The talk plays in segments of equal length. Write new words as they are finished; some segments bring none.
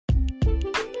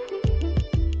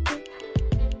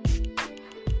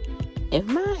If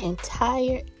my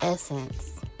entire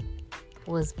essence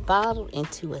was bottled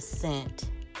into a scent,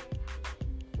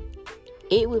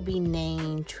 it would be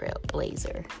named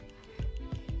Trailblazer.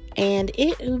 And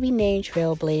it would be named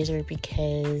Trailblazer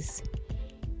because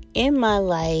in my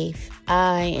life,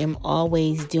 I am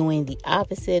always doing the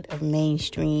opposite of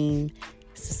mainstream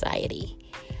society.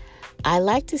 I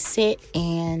like to sit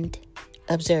and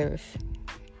observe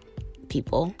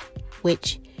people,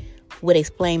 which would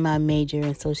explain my major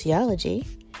in sociology,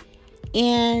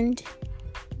 and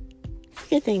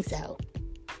figure things out.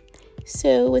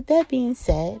 So with that being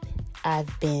said,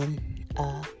 I've been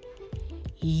a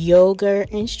yoga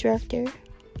instructor.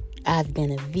 I've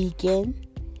been a vegan.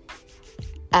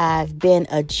 I've been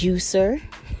a juicer.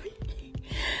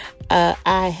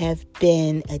 I have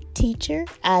been a teacher.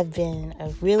 I've been a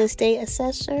real estate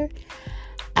assessor.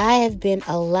 I have been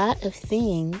a lot of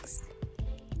things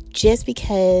just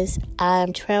because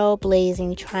I'm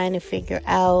trailblazing, trying to figure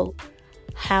out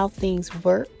how things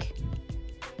work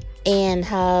and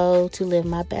how to live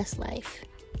my best life.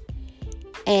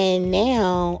 And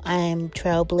now I'm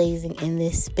trailblazing in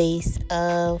this space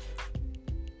of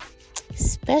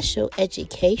special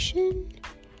education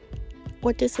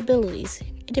or disabilities.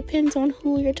 It depends on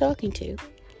who you're talking to.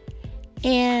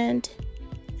 And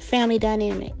family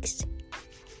dynamics.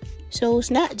 So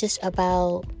it's not just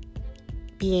about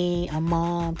being a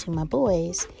mom to my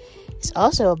boys. It's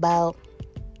also about,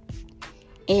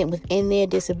 and within their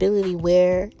disability,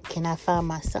 where can I find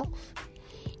myself?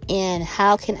 And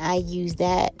how can I use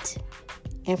that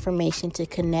information to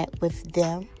connect with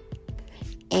them?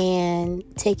 And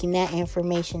taking that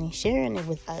information and sharing it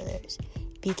with others.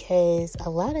 Because a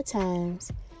lot of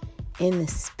times in the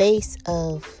space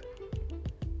of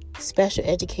special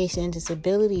education and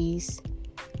disabilities,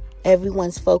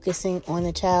 everyone's focusing on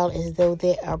the child as though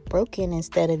they are broken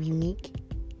instead of unique.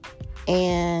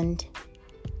 And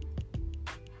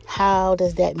how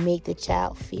does that make the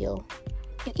child feel?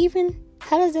 And even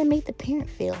how does that make the parent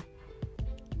feel?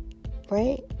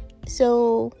 Right?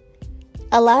 So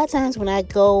a lot of times when I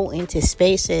go into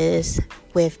spaces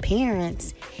with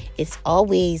parents, it's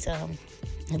always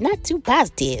not too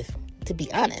positive, to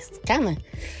be honest.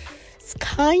 It's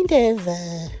kind of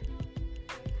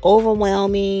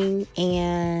overwhelming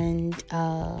and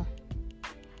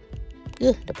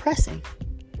depressing.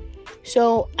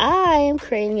 So I am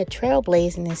creating a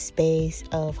trailblaze in this space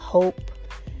of hope,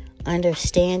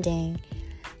 understanding,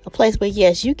 a place where,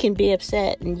 yes, you can be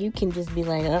upset and you can just be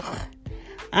like, ugh,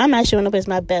 I'm not showing up as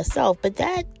my best self. But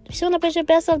that showing up as your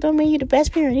best self don't mean you're the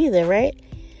best parent either, right?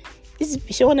 This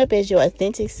is showing up as your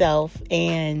authentic self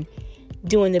and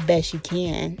doing the best you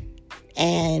can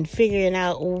and figuring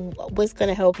out what's going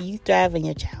to help you thrive and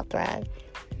your child thrive.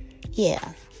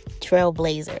 Yeah,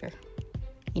 trailblazer.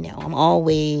 You know, I'm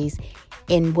always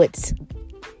in what's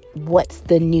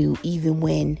the new, even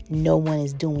when no one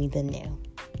is doing the new.